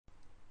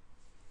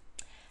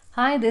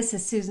Hi, this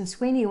is Susan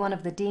Sweeney, one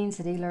of the Deans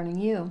at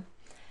eLearningU.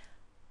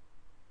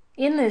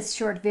 In this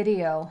short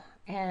video,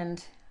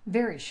 and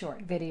very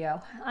short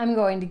video, I'm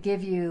going to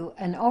give you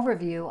an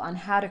overview on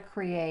how to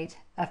create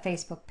a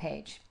Facebook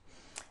page.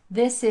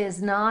 This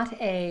is not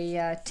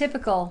a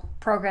typical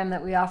program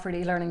that we offer at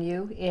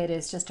eLearningU. It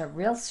is just a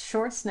real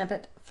short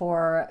snippet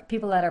for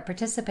people that are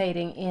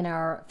participating in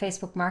our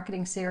Facebook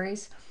marketing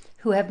series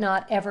who have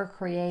not ever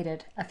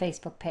created a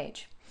Facebook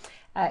page.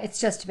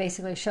 It's just to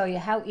basically show you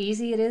how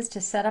easy it is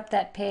to set up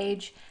that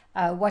page,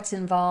 what's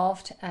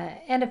involved,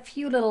 and a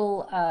few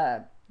little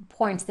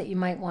points that you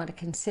might want to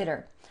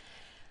consider.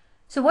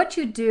 So what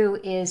you do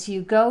is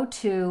you go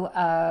to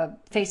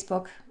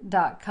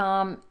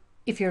facebook.com.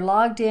 If you're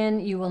logged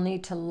in, you will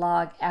need to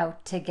log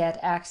out to get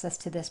access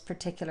to this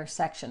particular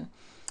section.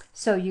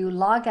 So you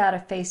log out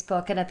of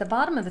Facebook, and at the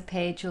bottom of the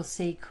page you'll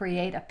see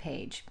create a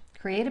page.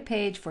 Create a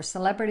page for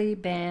celebrity,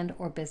 band,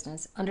 or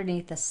business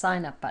underneath the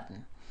sign up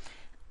button.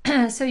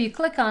 So you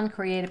click on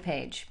create a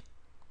page.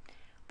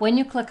 When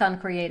you click on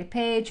create a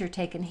page, you're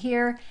taken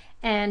here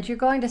and you're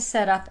going to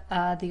set up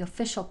the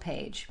official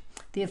page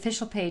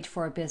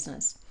for a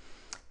business.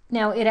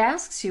 Now it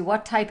asks you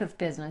what type of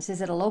business.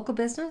 Is it a local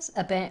business,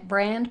 a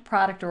brand,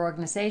 product, or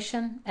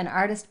organization, an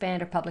artist,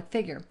 band, or public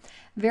figure?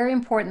 Very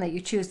important that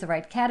you choose the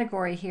right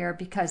category here,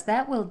 because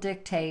that will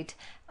dictate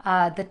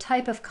the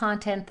type of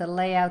content, the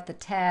layout, the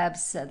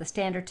tabs, the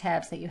standard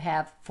tabs that you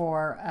have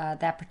for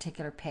that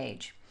particular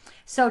page.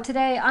 So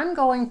today I'm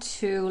going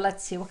to,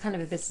 let's see, what kind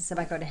of a business am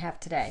I going to have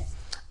today?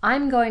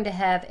 I'm going to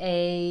have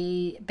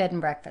a bed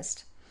and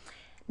breakfast.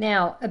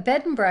 Now, a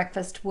bed and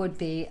breakfast would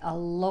be a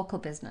local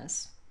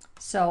business.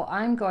 So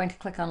I'm going to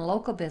click on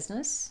local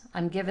business.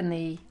 I'm given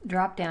the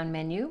drop-down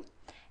menu,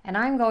 and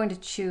I'm going to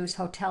choose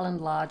hotel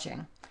and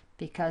lodging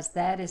because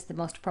that is the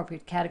most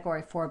appropriate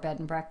category for a bed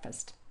and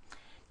breakfast.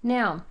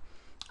 Now,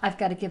 I've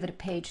got to give it a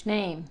page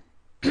name.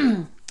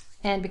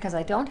 And because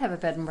I don't have a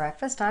bed and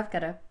breakfast, I've got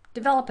to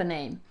develop a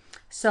name.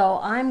 So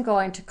I'm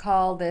going to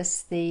call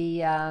this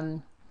the,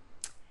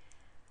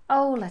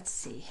 let's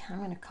see, I'm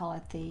going to call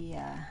it the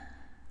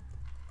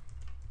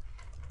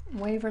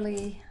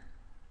Waverly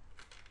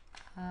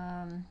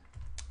Bed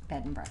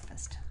and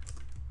Breakfast.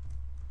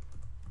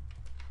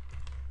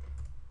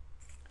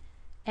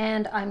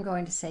 And I'm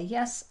going to say,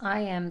 yes, I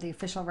am the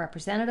official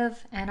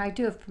representative and I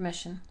do have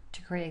permission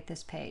to create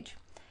this page.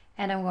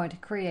 And I'm going to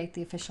create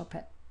the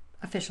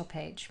official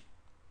page.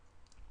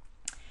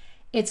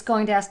 It's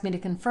going to ask me to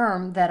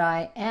confirm that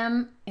I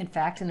am, in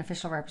fact, an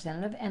official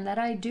representative and that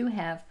I do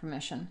have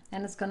permission.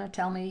 And it's going to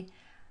tell me,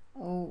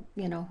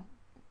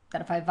 that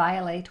if I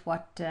violate,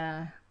 what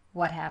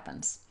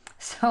happens.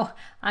 So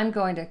I'm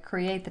going to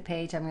create the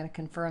page. I'm going to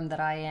confirm that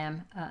I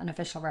am an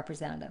official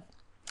representative.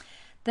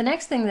 The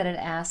next thing that it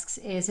asks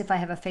is if I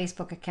have a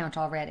Facebook account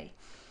already.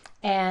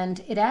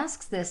 And it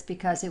asks this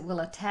because it will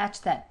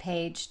attach that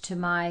page to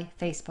my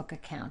Facebook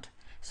account.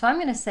 So I'm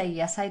going to say,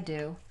 yes, I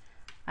do.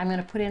 I'm going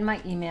to put in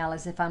my email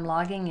as if I'm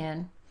logging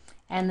in,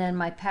 and then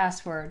my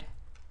password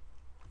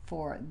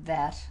for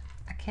that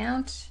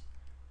account,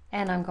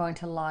 and I'm going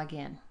to log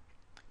in.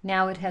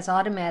 Now it has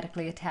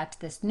automatically attached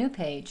this new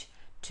page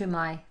to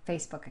my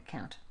Facebook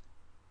account.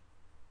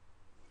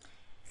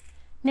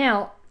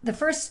 Now the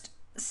first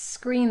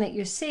screen that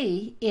you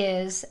see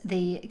is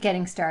the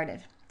getting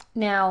started.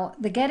 Now,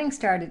 the getting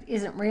started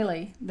isn't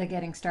really the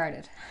getting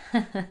started.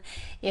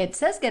 It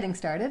says getting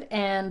started,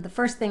 and the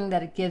first thing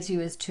that it gives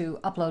you is to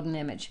upload an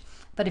image.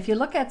 But if you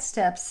look at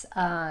steps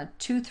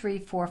 2, 3,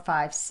 4,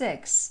 5,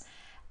 6,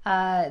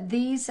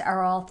 these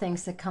are all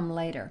things that come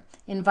later.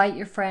 Invite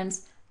your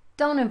friends.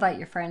 Don't invite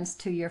your friends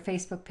to your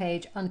Facebook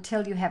page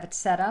until you have it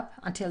set up,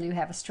 until you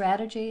have a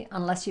strategy,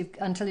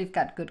 until you've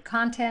got good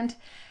content,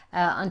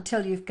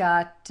 until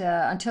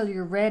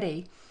you're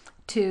ready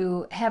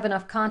to have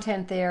enough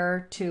content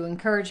there to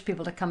encourage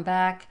people to come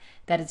back,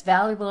 that it's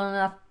valuable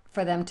enough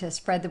for them to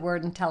spread the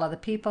word and tell other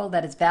people,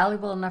 that it's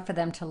valuable enough for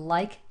them to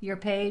like your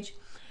page.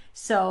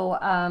 So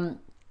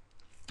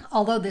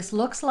although this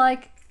looks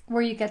like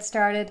where you get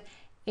started,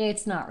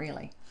 it's not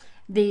really.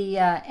 The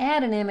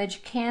add an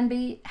image can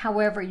be,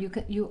 however,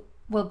 you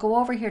will go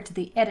over here to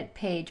the edit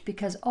page,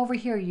 because over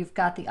here you've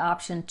got the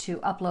option to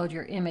upload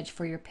your image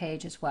for your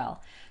page as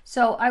well.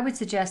 So I would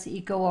suggest that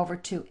you go over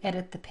to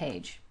edit the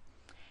page.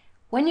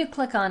 When you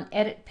click on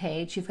Edit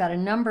Page, you've got a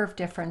number of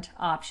different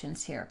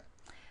options here.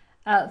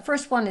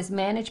 First one is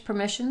Manage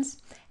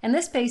Permissions, and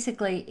this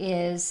basically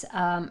is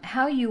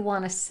how you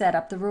want to set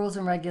up the rules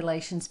and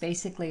regulations,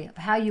 basically, of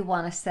how you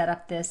want to set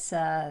up this,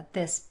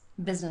 this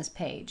business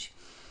page.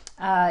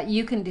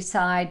 You can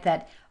decide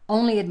that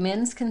only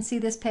admins can see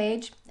this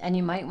page, and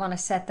you might want to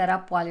set that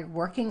up while you're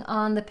working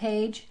on the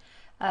page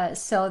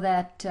so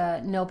that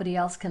nobody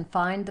else can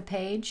find the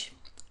page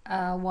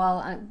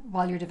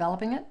while you're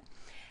developing it.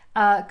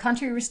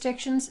 Country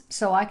restrictions,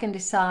 so I can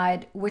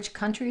decide which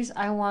countries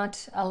I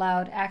want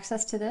allowed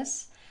access to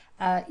this.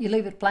 You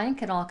leave it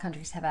blank and all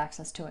countries have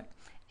access to it.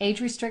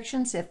 Age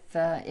restrictions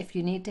if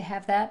you need to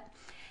have that.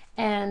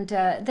 And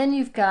then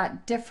you've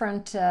got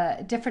different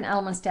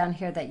elements down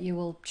here that you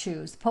will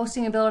choose.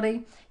 Posting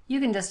ability, you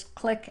can just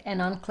click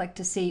and unclick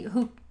to see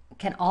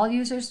can all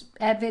users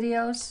add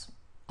videos,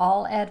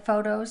 all add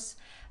photos.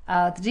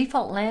 The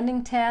default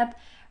landing tab,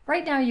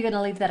 right now you're going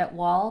to leave that at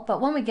wall,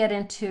 but when we get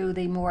into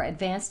the more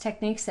advanced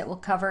techniques that we'll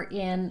cover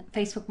in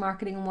Facebook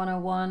Marketing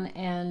 101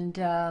 and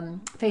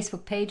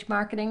Facebook page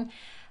marketing,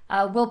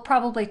 we'll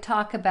probably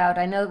talk about,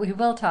 I know that we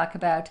will talk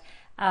about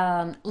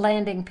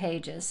landing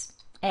pages.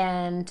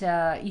 And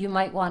you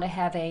might want to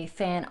have a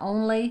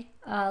fan-only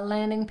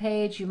landing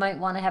page. You might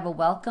want to have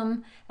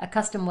a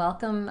custom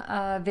welcome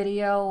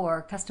video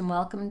or custom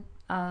welcome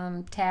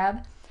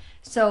tab.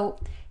 So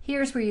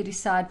here's where you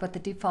decide what the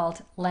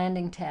default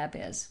landing tab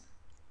is.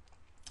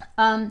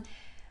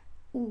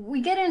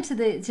 We get into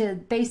the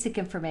basic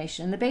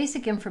information. The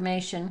basic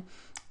information,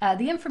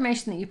 the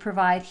information that you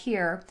provide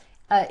here,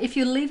 if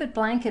you leave it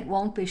blank, it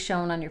won't be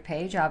shown on your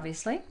page,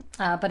 obviously.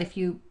 But if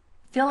you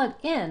fill it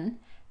in,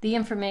 the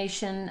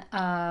information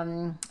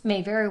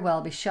may very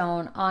well be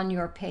shown on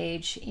your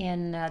page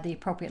in the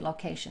appropriate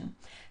location.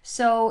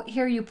 So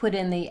here you put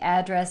in the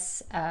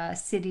address,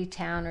 city,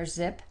 town, or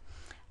zip,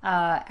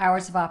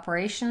 hours of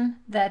operation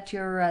that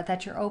you're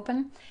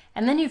open,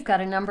 and then you've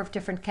got a number of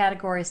different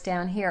categories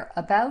down here: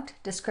 about,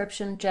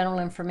 description, general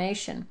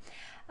information.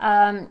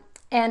 And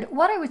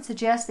what I would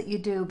suggest that you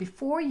do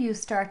before you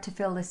start to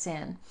fill this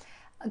in,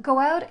 go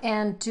out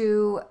and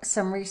do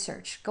some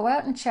research. Go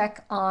out and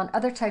check on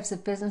other types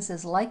of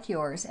businesses like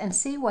yours and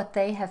see what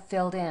they have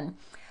filled in.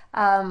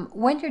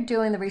 When you're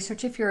doing the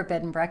research, if you're a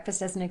bed and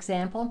breakfast as an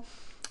example,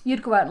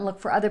 you'd go out and look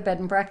for other bed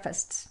and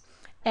breakfasts.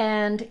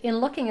 And in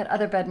looking at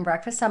other bed and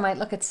breakfasts, I might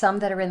look at some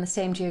that are in the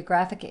same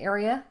geographic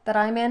area that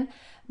I'm in,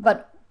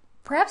 but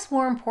perhaps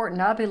more important,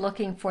 I'll be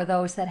looking for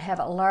those that have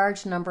a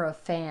large number of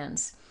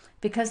fans,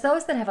 because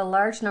those that have a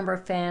large number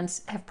of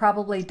fans have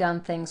probably done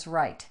things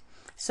right.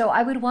 So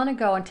I would want to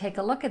go and take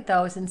a look at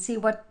those and see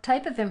what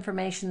type of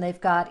information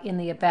they've got in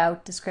the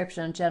about,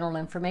 description, and general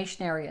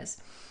information areas.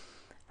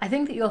 I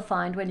think that you'll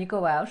find when you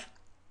go out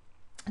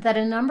that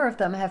a number of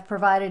them have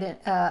provided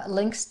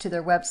links to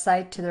their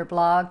website, to their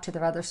blog, to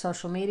their other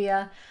social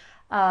media.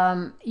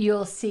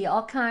 You'll see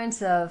all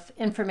kinds of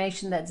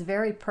information that's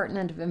very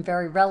pertinent and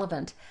very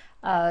relevant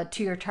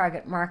to your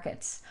target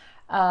markets.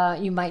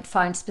 You might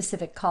find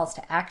specific calls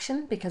to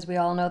action, because we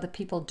all know that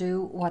people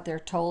do what they're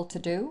told to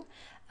do.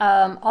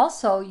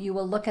 Also, you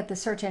will look at the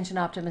search engine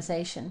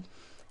optimization.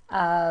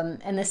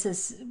 And this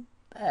is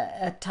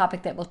a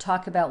topic that we'll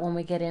talk about when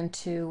we get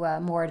into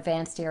more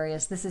advanced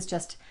areas. This is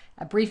just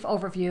a brief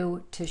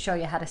overview to show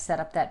you how to set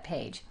up that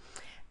page.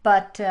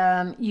 But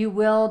you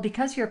will,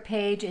 because your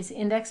page is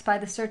indexed by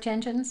the search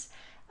engines,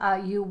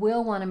 you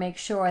will want to make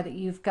sure that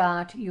you've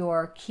got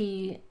your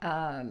key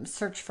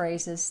search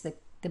phrases,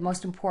 the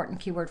most important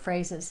keyword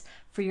phrases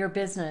for your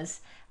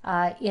business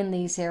in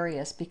these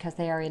areas, because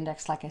they are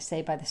indexed, like I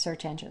say, by the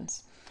search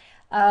engines.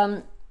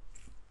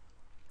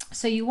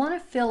 So you want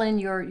to fill in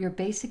your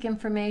basic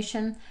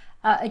information.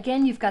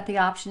 Again, you've got the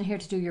option here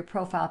to do your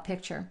profile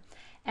picture.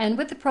 And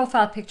with the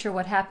profile picture,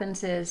 what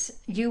happens is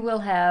you will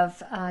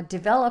have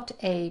developed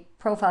a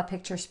profile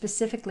picture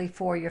specifically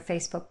for your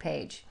Facebook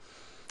page.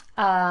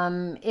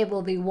 It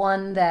will be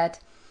one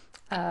that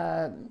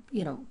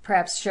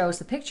perhaps shows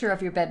the picture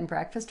of your bed and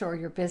breakfast or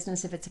your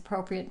business if it's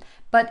appropriate,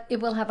 but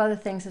it will have other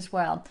things as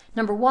well.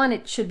 Number one,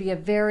 it should be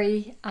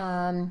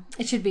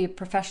a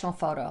professional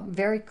photo,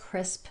 very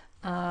crisp.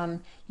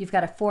 You've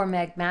got a 4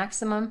 meg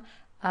maximum,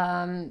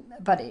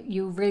 but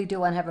you really do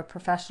want to have a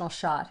professional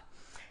shot.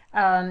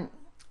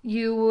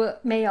 You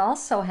may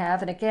also have,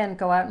 and again,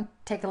 go out and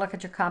take a look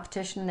at your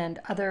competition and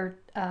other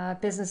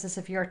businesses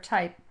of your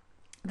type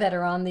that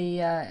are on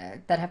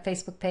that have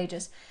Facebook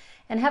pages,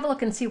 and have a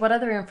look and see what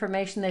other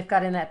information they've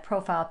got in that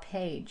profile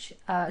page,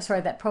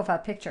 that profile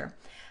picture.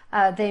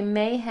 They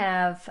may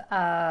have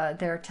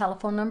their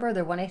telephone number,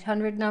 their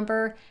 1-800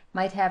 number,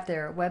 might have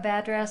their web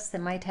address, they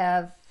might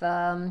have,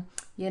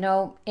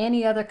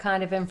 any other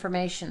kind of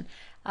information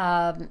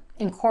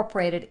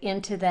incorporated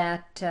into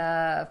that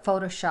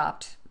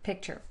photoshopped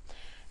picture.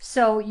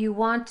 So you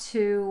want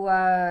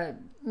to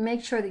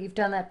make sure that you've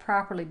done that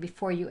properly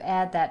before you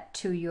add that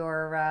to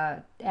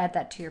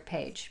your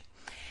page.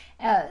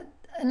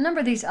 A number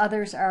of these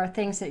others are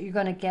things that you're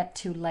going to get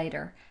to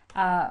later.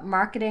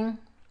 Marketing.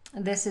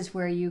 This is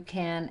where you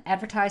can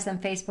advertise on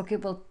Facebook.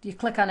 You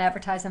click on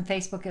advertise on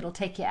Facebook, it'll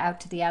take you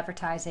out to the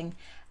advertising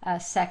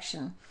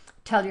section.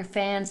 Tell your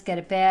fans, get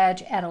a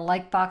badge, add a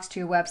like box to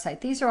your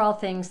website. These are all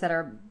things that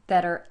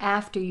are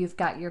after you've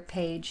got your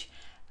page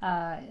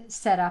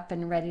set up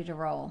and ready to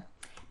roll.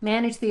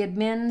 Manage the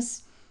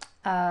admins.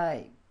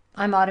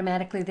 I'm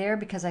automatically there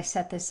because I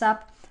set this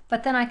up,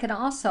 but then I can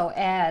also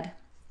add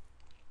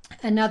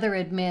another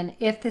admin.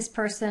 If this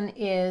person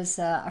is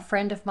a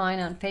friend of mine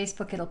on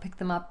Facebook, it'll pick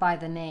them up by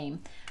the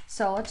name.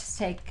 So let's just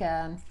take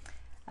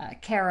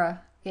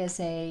Kara is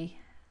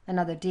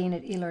another dean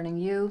at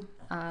eLearning U,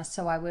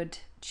 so I would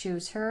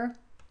choose her.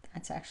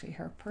 That's actually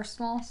her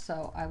personal,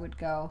 so I would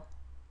go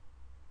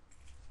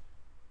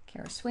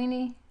Kara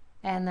Sweeney,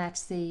 and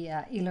that's the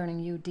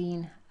eLearning U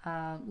Dean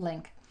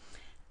link.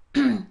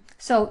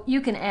 So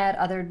you can add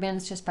other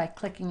admins just by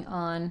clicking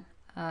on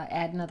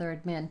add another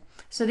admin.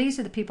 So these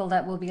are the people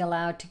that will be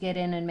allowed to get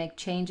in and make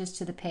changes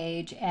to the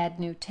page, add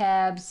new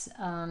tabs,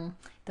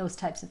 those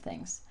types of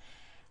things.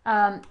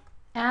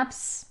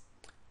 Apps,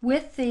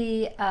 with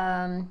the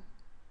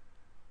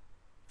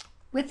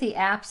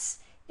apps,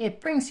 it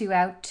brings you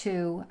out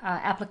to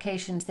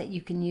applications that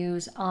you can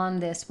use on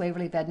this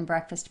Waverly Bed and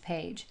Breakfast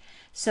page.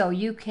 So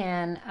you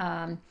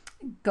can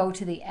go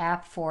to the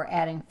app for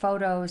adding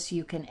photos.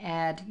 You can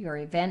add your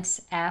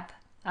events app.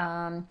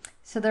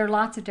 So there are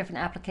lots of different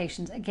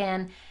applications.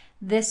 Again,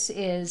 this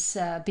is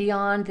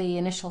beyond the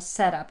initial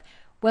setup.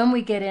 When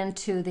we get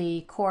into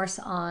the course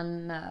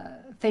on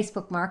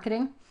Facebook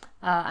marketing,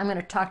 I'm going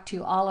to talk to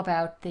you all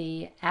about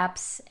the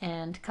apps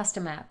and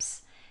custom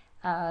apps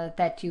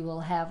that you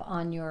will have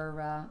on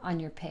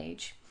your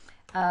page.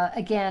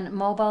 Again,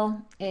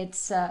 mobile,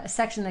 it's a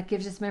section that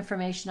gives you some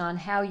information on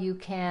how you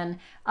can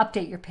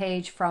update your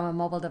page from a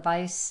mobile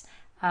device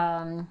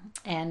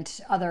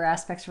and other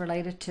aspects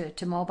related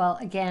to mobile.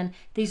 Again,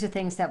 these are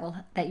things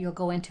that you'll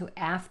go into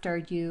after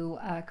you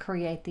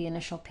create the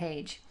initial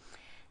page.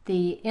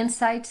 The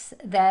insights,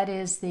 that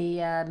is the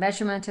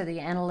measurement or the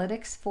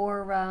analytics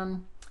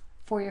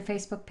for your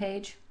Facebook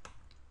page.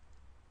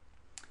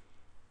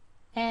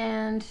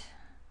 And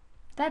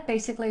that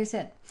basically is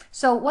it.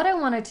 So what I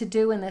wanted to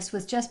do in this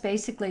was just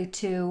basically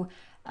to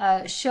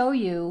show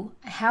you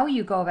how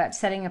you go about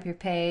setting up your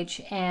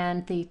page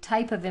and the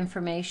type of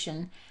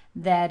information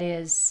that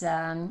is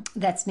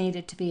that's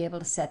needed to be able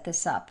to set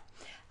this up.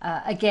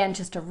 Again,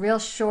 just a real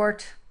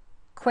short,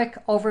 quick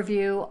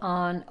overview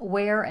on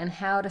where and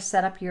how to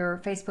set up your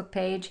Facebook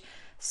page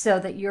so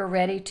that you're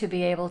ready to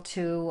be able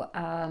to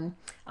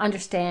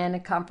understand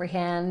and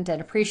comprehend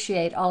and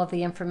appreciate all of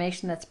the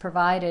information that's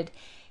provided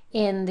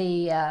in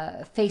the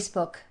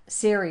Facebook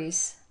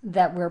series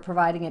that we're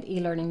providing at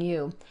eLearning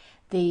U.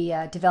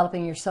 The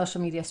Developing Your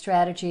Social Media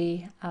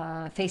Strategy,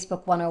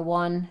 Facebook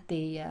 101,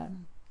 the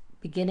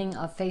beginning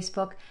of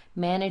Facebook,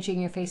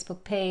 managing your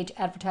Facebook page,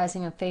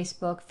 advertising on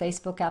Facebook,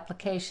 Facebook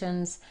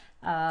applications,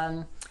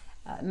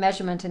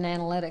 measurement and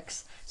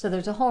analytics. So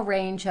there's a whole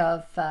range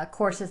of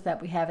courses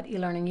that we have at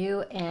eLearning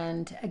U,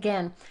 and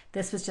again,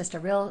 this was just a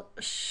real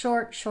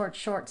short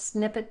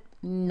snippet,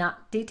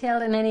 not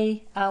detailed in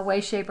any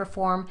way, shape, or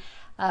form,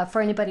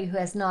 for anybody who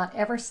has not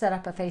ever set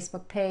up a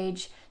Facebook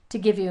page, to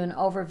give you an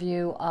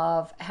overview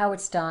of how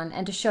it's done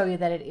and to show you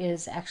that it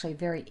is actually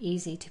very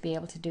easy to be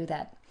able to do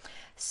that.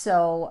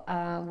 So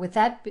with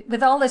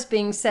all this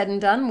being said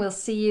and done, we'll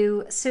see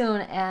you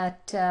soon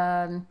at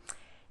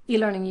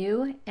eLearning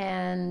U,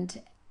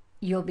 and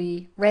you'll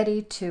be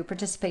ready to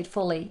participate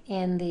fully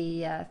in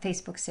the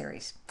Facebook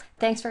series.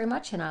 Thanks very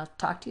much, and I'll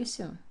talk to you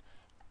soon.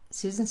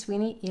 Susan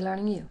Sweeney,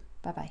 eLearning U.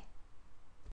 Bye-bye.